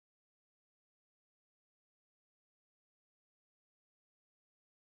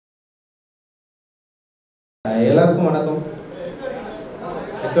எல்லாருக்கும் வணக்கம்.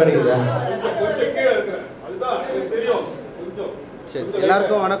 சரி,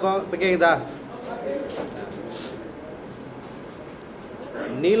 எல்லாருக்கும் வணக்கம். இப்போ கேக்குதா?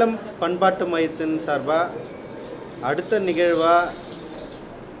 நீலம் பண்பாட்டு மையத்தின் சார்பாக அடுத்த நிகழ்வாக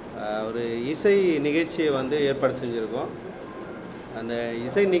ஒரு இசை நிகழ்ச்சியை வந்து ஏற்பாடு செஞ்சுருக்கோம். அந்த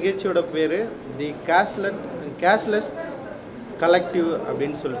இசை நிகழ்ச்சியோட பேர் தி கேஸ்ட்லெஸ் கலெக்டிவ்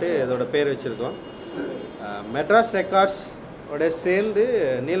அப்படின்னு சொல்லிட்டு இதோட பேர் வச்சுருக்கோம். மெட்ராஸ் ரெக்கார்ட்ஸ் ஓட சேர்ந்து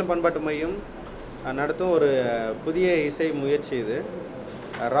நீலம் பண்பாட்டு மையம் நடத்தும் ஒரு புதிய இசை முயற்சி. இது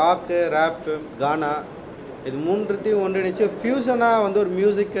ராக்கு, ரேப்பு, கானா இது மூன்றுத்தையும் ஒன்றிணைச்சு ஃபியூஷனாக வந்து ஒரு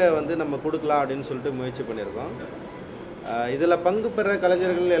மியூசிக்கை வந்து நம்ம கொடுக்கலாம் அப்படின்னு சொல்லிட்டு முயற்சி பண்ணியிருக்கோம். இதில் பங்கு பெற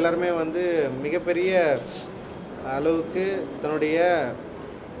கலைஞர்கள் எல்லாருமே வந்து மிகப்பெரிய அளவுக்கு தன்னுடைய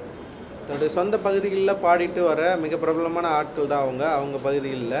சொந்த பகுதிகளில் பாடிட்டு வர மிக பிரபலமான ஆட்கள் தான் அவங்க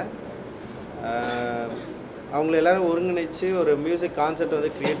பகுதிகளில். அவங்கள எல்லோரும் ஒருங்கிணைச்சு ஒரு மியூசிக் கான்செப்ட் வந்து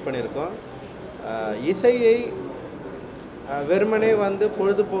க்ரியேட் பண்ணியிருக்கோம். இசையை வெறுமனே வந்து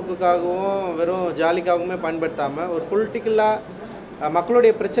பொழுதுபோக்குக்காகவும் வெறும் ஜாலிக்காகவுமே பயன்படுத்தாமல் ஒரு பொலிட்டிக்கலாக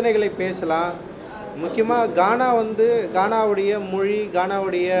மக்களுடைய பிரச்சனைகளை பேசலாம். முக்கியமாக கானாவுடைய மொழி,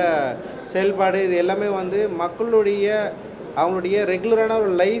 கானாவுடைய செயல்பாடு இது எல்லாமே வந்து அவங்களுடைய ரெகுலரான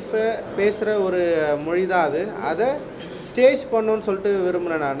ஒரு லைஃப்பை பேசுகிற ஒரு மொழி தான் அது. அதை ஸ்டேஜ் பண்ணணுன்னு சொல்லிட்டு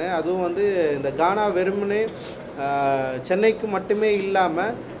விரும்புகிறேன் நான். அதுவும் வந்து இந்த கானா வெறுமனே சென்னைக்கு மட்டுமே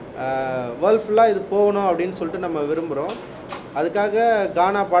இல்லாமல் வேர்ல்ட் ஃபுல்லாக இது போகணும் அப்படின்னு சொல்லிட்டு நம்ம விரும்புகிறோம். அதுக்காக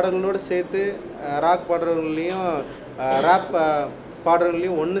கானா பாடல்களோடு சேர்த்து ராக் பாடுறவங்களையும் ரேப்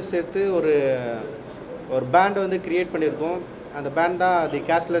பாடுறவங்களையும் ஒன்று சேர்த்து ஒரு பேண்ட் வந்து க்ரியேட் பண்ணியிருக்கோம். அந்த பேண்ட் தான் தி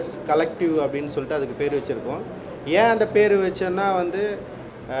கேஸ்ட்லெஸ் கலெக்டிவ் அப்படின்னு சொல்லிட்டு அதுக்கு பேர் வச்சுருக்கோம். ஏன் அந்த பேர் வச்சோன்னா வந்து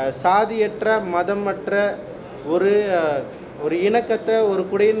சாதியற்ற மதமற்ற ஒரு இணக்கத்தை ஒரு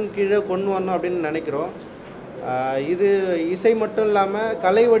குடையின் கீழே கொண்டு வரணும் அப்படின்னு நினைக்கிறோம். இது இசை மட்டும் இல்லாமல்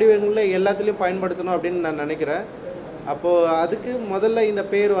கலை வடிவங்களில் எல்லாத்துலேயும் பயன்படுத்தணும் அப்படின்னு நான் நினைக்கிறேன். அப்போது அதுக்கு முதல்ல இந்த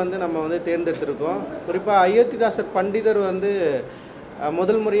பேர் வந்து நம்ம வந்து தேர்ந்தெடுத்திருக்கோம். குறிப்பாக அயோத்திதாசர் பண்டிதர் வந்து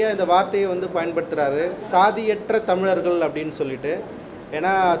முதல் முறையாக இந்த வார்த்தையை வந்து பயன்படுத்துகிறாரு, சாதியற்ற தமிழர்கள் அப்படின்னு சொல்லிட்டு.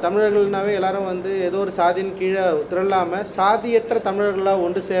 ஏன்னா தமிழர்கள்னாவே எல்லாரும் வந்து ஏதோ ஒரு சாதியின் கீழே திரளாமல் சாதியற்ற தமிழர்களாக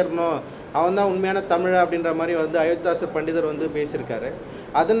ஒன்று சேரணும், அவன் தான் உண்மையான தமிழ் அப்படின்ற மாதிரி வந்து அயோத்திதாசர் பண்டிதர் வந்து பேசியிருக்காரு.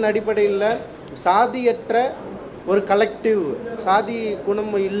 அதன் அடிப்படையில் சாதியற்ற ஒரு கலெக்டிவ், சாதி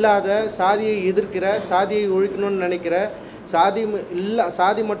குணம் இல்லாத, சாதியை எதிர்க்கிற, சாதியை ஒழிக்கணும்னு நினைக்கிற,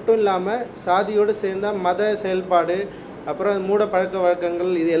 சாதி மட்டும் இல்லாமல் சாதியோடு சேர்ந்த மத செயல்பாடு, அப்புறம் மூட பழக்க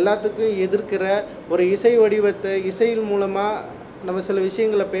வழக்கங்கள் இது எல்லாத்துக்கும் எதிர்க்கிற ஒரு இசை வடிவத்தை இசையின் மூலமாக நம்ம சில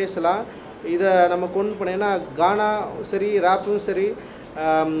விஷயங்களை பேசலாம். இதை நம்ம கொண்டு போனேன்னா கானா சரி, ரேப்பும் சரி,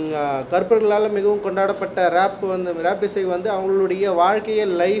 கற்பர்களால் மிகவும் கொண்டாடப்பட்ட ரேப் இசை வந்து அவங்களுடைய வாழ்க்கையை,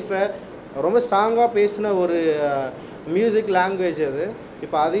 லைஃப்பை ரொம்ப ஸ்ட்ராங்காக பேசின ஒரு மியூசிக் லாங்குவேஜ் அது.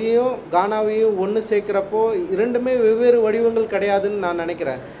 இப்போ அதையும் கானாவையும் ஒன்று சேர்க்குறப்போ இரண்டுமே வெவ்வேறு வடிவங்கள் கிடையாதுன்னு நான்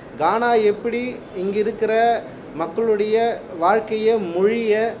நினைக்கிறேன். கானா எப்படி இங்கே இருக்கிற மக்களுடைய வாழ்க்கையை,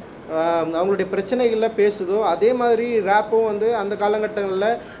 மொழியை, அவங்களுடைய பிரச்சனைகளில் பேசுதோ அதே மாதிரி ரேப்பும் வந்து அந்த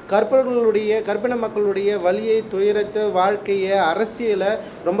காலகட்டங்களில் கற்பின மக்களுடைய வலியை, துயரத்தை, வாழ்க்கையை, அரசியலை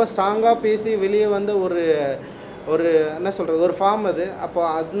ரொம்ப ஸ்ட்ராங்காக பேசி வெளியே வந்த ஒரு என்ன சொல்கிறது ஒரு ஃபார்ம் அது. அப்போ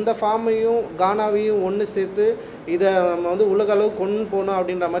அந்த ஃபார்மையும் கானாவையும் ஒன்று சேர்த்து இதை நம்ம வந்து உலக அளவு கொண்டு போகணும்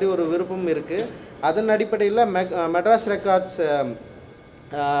அப்படின்ற மாதிரி ஒரு விருப்பம் இருக்குது. அதன் அடிப்படையில் மெட்ராஸ் ரெக்கார்ட்ஸ்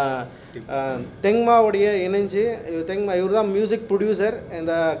தெங்மாவுடைய இணைஞ்சு, இவர் தான் மியூசிக் ப்ரொடியூசர்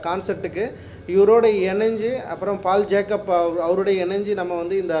இந்த கான்செப்ட்டுக்கு. இவரோட இணைஞ்சு அப்புறம் பால் ஜேக்கப் அவருடைய இணைஞ்சு நம்ம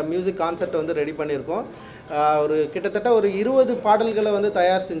வந்து இந்த மியூசிக் கான்செப்டை வந்து ரெடி பண்ணியிருக்கோம். கிட்டத்தட்ட ஒரு 20 பாடல்களை வந்து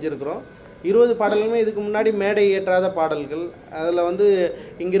தயார் செஞ்சுருக்கிறோம். 20 பாடல்களுமே இதுக்கு முன்னாடி மேடை ஏற்றாத பாடல்கள். அதில் வந்து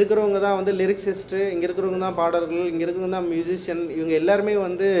இங்கே இருக்கிறவங்க தான் வந்து லிரிக்ஸிஸ்ட்டு, இங்கே இருக்கிறவங்க தான் பாடல்கள், இங்கே இருக்கிறவங்க தான் மியூசிஷியன். இவங்க எல்லாருமே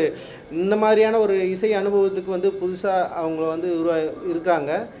வந்து இந்த மாதிரியான ஒரு இசை அனுபவத்துக்கு வந்து புதுசாக அவங்க வந்து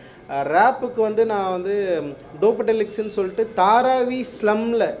இருக்காங்க. ரேப்புக்கு வந்து நான் வந்து டோபட்டெலிக்ஸ்ன்னு சொல்லிட்டு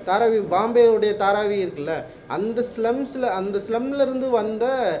தாராவி பாம்பேவுடைய தாராவி இருக்குல்ல, அந்த ஸ்லம்லேருந்து வந்த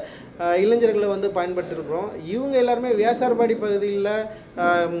இளைஞர்களை வந்து பயன்படுத்தியிருக்கிறோம். இவங்க எல்லாருமே வியாசார்பாடி பகுதியில்,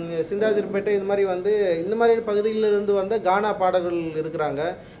 சிந்தாதிரிப்பேட்டை இந்த மாதிரி பகுதியிலிருந்து வந்த கானா பாடகர்கள் இருக்கிறாங்க.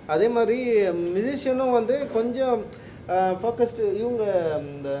 அதே மாதிரி மியூசிஷியனும் வந்து கொஞ்சம் ஃபோக்கஸ்டு. இவங்க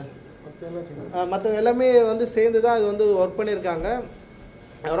இந்த மற்ற எல்லாமே வந்து சேர்ந்து தான் அது வந்து ஒர்க் பண்ணியிருக்காங்க.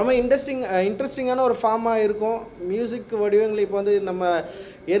 ரொம்ப இன்ட்ரெஸ்டிங்கான ஒரு ஃபார்மாக இருக்கும். மியூசிக் வடிவங்கள் இப்போ வந்து நம்ம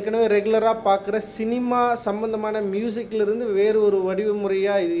ஏற்கனவே ரெகுலராக பார்க்குற சினிமா சம்பந்தமான மியூசிக்லேருந்து வேறு ஒரு வடிவ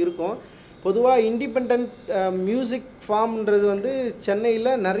முறையாக இது இருக்கும். பொதுவாக இண்டிபெண்ட் மியூசிக் ஃபார்ம்ன்றது வந்து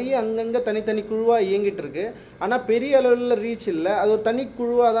சென்னையில் நிறைய அங்கங்கே தனித்தனி குழுவாக இயங்கிட்டு இருக்கு. ஆனால் பெரிய அளவில் ரீச் இல்லை, அது ஒரு தனி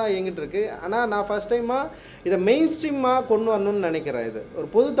குழுவாக தான் இயங்கிட்டு இருக்கு. ஆனால் நான் ஃபஸ்ட் டைமாக இதை மெயின் ஸ்ட்ரீமாக கொண்டு வரணும்னு நினைக்கிறேன். இது ஒரு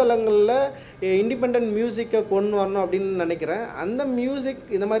பொதுத்தலங்களில் இண்டிபெண்ட் மியூசிக்கை கொண்டு வரணும் அப்படின்னு நினைக்கிறேன். அந்த மியூசிக்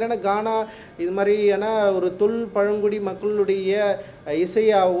இந்த மாதிரியான கானா இது மாதிரியான ஒரு பழங்குடி மக்களுடைய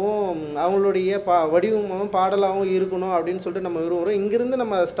இசையாகவும் அவங்களுடைய வடிவமாகவும் பாடலாகவும் இருக்கணும் அப்படின்னு சொல்லிட்டு நம்ம விரும்புகிறோம். இங்கிருந்து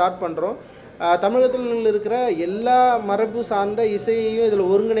நம்ம ஸ்டார்ட் பண்ணுறோம். தமிழகத்தில் இருக்கிற எல்லா மரபு சார்ந்த இசையையும் இதில்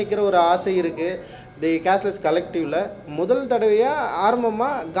ஒருங்கிணைக்கிற ஒரு ஆசை இருக்குது. தி கேஸ்லெஸ் கலெக்டிவில் முதல் தடவையாக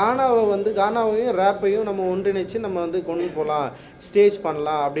ஆரம்பமாக கானாவையும் ரேப்பையும் நம்ம ஒன்றிணைச்சு நம்ம வந்து கொண்டு போகலாம், ஸ்டேஜ்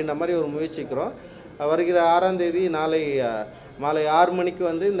பண்ணலாம் அப்படின்ற மாதிரி ஒரு முயற்சிக்கிறோம். வருகிற 6ஆம் தேதி நாளை மாலை 6 மணிக்கு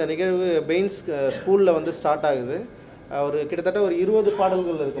வந்து இந்த நிகழ்வு பெயின்ஸ் ஸ்கூலில் வந்து ஸ்டார்ட் ஆகுது. ஒரு கிட்டத்தட்ட ஒரு 20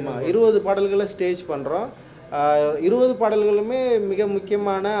 பாடல்கள் இருக்குமா, 20 பாடல்களை ஸ்டேஜ் பண்ணுறோம். 20 பாடல்களுமே மிக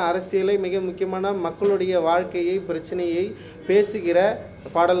முக்கியமான அரசியலை, மிக முக்கியமான மக்களுடைய வாழ்க்கையை, பிரச்சனையை பேசுகிற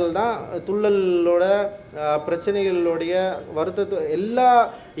பாடல்கள் தான். துள்ளலோட பிரச்சனைகளுடைய வருத்தத்தை எல்லா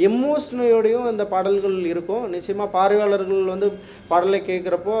எமோஷனோடையும் இந்த பாடல்கள் இருக்கும். நிச்சயமாக பார்வையாளர்கள் வந்து பாடலை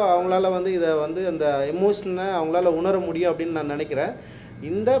கேட்குறப்போ அவங்களால வந்து இதை வந்து அந்த எமோஷனை அவங்களால உணர முடியும் அப்படின்னு நான் நினைக்கிறேன்.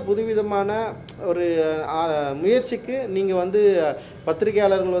 இந்த புதுவிதமான ஒரு முயற்சிக்கு நீங்கள் வந்து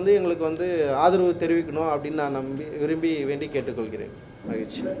பத்திரிகையாளர்கள் வந்து எங்களுக்கு வந்து ஆதரவு தெரிவிக்கணும் அப்படின்னு நான் விரும்பி வேண்டி கேட்டுக்கொள்கிறேன்.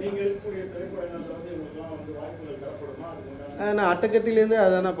 மகிழ்ச்சி. நான் அட்டகத்திலேருந்து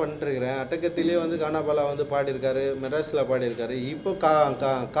அதானே பண்ணிட்டுருக்கிறேன். அட்டகத்திலே வந்து கானாபாலா வந்து பாடியிருக்காரு, மெட்ராஸில் பாடியிருக்காரு. இப்போ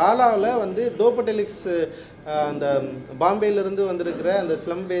காலாவில் வந்து டோபடெலிக்ஸ் அந்த பாம்பேலேருந்து வந்திருக்கிற அந்த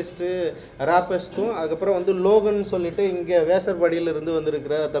ஸ்லம் பேஸ்டு ராப்பர்ஸ்க்கும், அதுக்கப்புறம் வந்து லோகன் சொல்லிட்டு இங்கே வேசர்பாடியிலிருந்து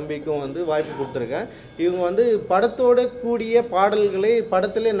வந்திருக்கிற தம்பிக்கும் வந்து வாய்ப்பு கொடுத்துருக்கேன். இவங்க வந்து படத்தோடு கூடிய பாடல்களை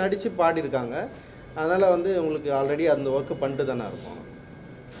படத்திலே நடித்து பாடியிருக்காங்க. அதனால் வந்து உங்களுக்கு ஆல்ரெடி அந்த ஒர்க்கு பண்ணிட்டு தானே இருக்கும்.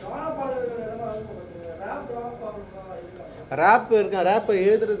 ரேப் இருக்கேன், ரேப்பை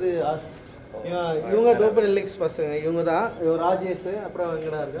எழுதுறது இவங்க டோபடெலிக்ஸ் பசங்க, இவங்க தான். ராஜேஷ், அப்புறம்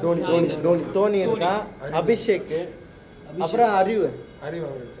எங்கடா இருக்கா டோனி இருக்கா, அபிஷேக், அப்புறம் அறிவு,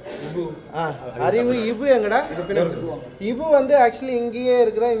 இபு எங்கடா இபு வந்து ஆக்சுவலி இங்கேயே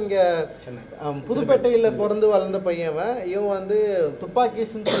இருக்கிற இங்கே புதுப்பேட்டையில் பிறந்து வளர்ந்த பையன். இவன் வந்து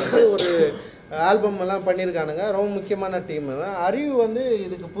துப்பாக்கிஸ்ன்னு சொல்லிட்டு ஒரு ஆல்பம் எல்லாம் பண்ணியிருக்கானுங்க. ரொம்ப முக்கியமான டீம். அறிவு வந்து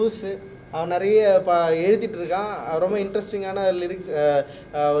இதுக்கு புதுசு, அவன் நிறைய எழுதிட்டு இருக்கான். ரொம்ப இன்ட்ரெஸ்டிங்கான லிரிக்ஸ்,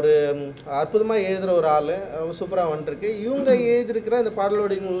 ஒரு அற்புதமாக எழுதுகிற ஒரு ஆள், ரொம்ப சூப்பராக வந்துருக்கு. இவங்க எழுதியிருக்கிற இந்த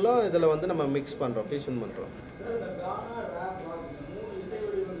பாடலோடையும் இதில் வந்து நம்ம மிக்ஸ் பண்ணுறோம், ஃபியூஷன் பண்ணுறோம்.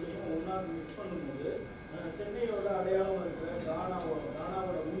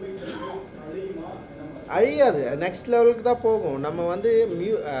 அழியாது, நெக்ஸ்ட் லெவலுக்கு தான் போகும். நம்ம வந்து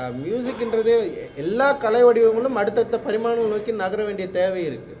மியூசிக்ன்றதே எல்லா கலை வடிவங்களும் அடுத்தடுத்த பரிமாணங்கள் நோக்கி நகர வேண்டிய தேவை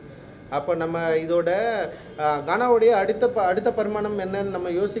இருக்குது. அப்போ நம்ம இதோட கானாவுடைய அடுத்த பரிமாணம் என்னன்னு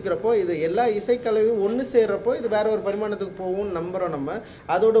நம்ம யோசிக்கிறப்போ, இது எல்லா இசைக்கலையும் ஒன்று சேர்றப்போ இது வேற ஒரு பரிமாணத்துக்கு போகும்னு நம்புகிறோம். நம்ம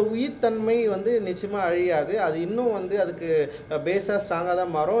அதோட உயிர்த்தன்மை வந்து நிச்சயமாக அழியாது. அது இன்னும் வந்து அதுக்கு பேஸாக ஸ்ட்ராங்காக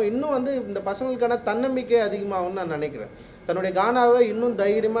தான் மாறும். இன்னும் வந்து இந்த பசங்களுக்கான தன்னம்பிக்கை அதிகமாகும்னு நான் நினைக்கிறேன். தன்னுடைய கானாவை இன்னும்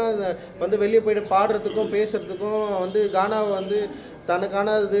தைரியமாக வந்து வெளியே போய்ட்டு பாடுறதுக்கும் பேசுகிறதுக்கும் வந்து கானாவை வந்து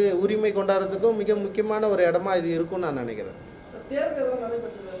தனக்கான இது உரிமை கொண்டாடுறதுக்கும் மிக முக்கியமான ஒரு இடமா இது இருக்கும்னு நான் நினைக்கிறேன்.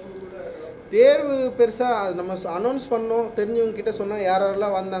 தேர்வு பெருசாக நம்ம அனௌன்ஸ் பண்ணோம், தெரிஞ்சவங்க கிட்ட சொன்னோம்,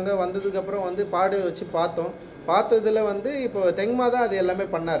 யாரெல்லாம் வந்தாங்க. வந்ததுக்கப்புறம் வந்து பாட வச்சு பார்த்ததில் வந்து இப்போ தெங்மா தான் அது எல்லாமே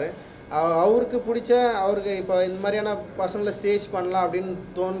பண்ணார். அவருக்கு பிடிச்ச, அவருக்கு இப்போ இந்த மாதிரியான பசங்களை ஸ்டேஜ் பண்ணலாம் அப்படின்னு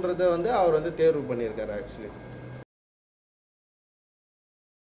தோன்றதை வந்து அவர் வந்து தேர்வு பண்ணியிருக்காரு. Actually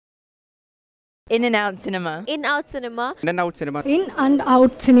In and out cinema. In out cinema. In and out cinema. In and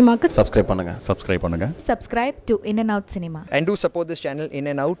out cinema. Subscribe பண்ணுங்க. Subscribe to In and Out Cinema. And do support this channel In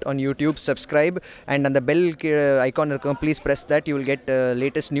and Out on YouTube. Subscribe and on the bell icon, please press that. You will get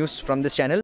latest news from this channel.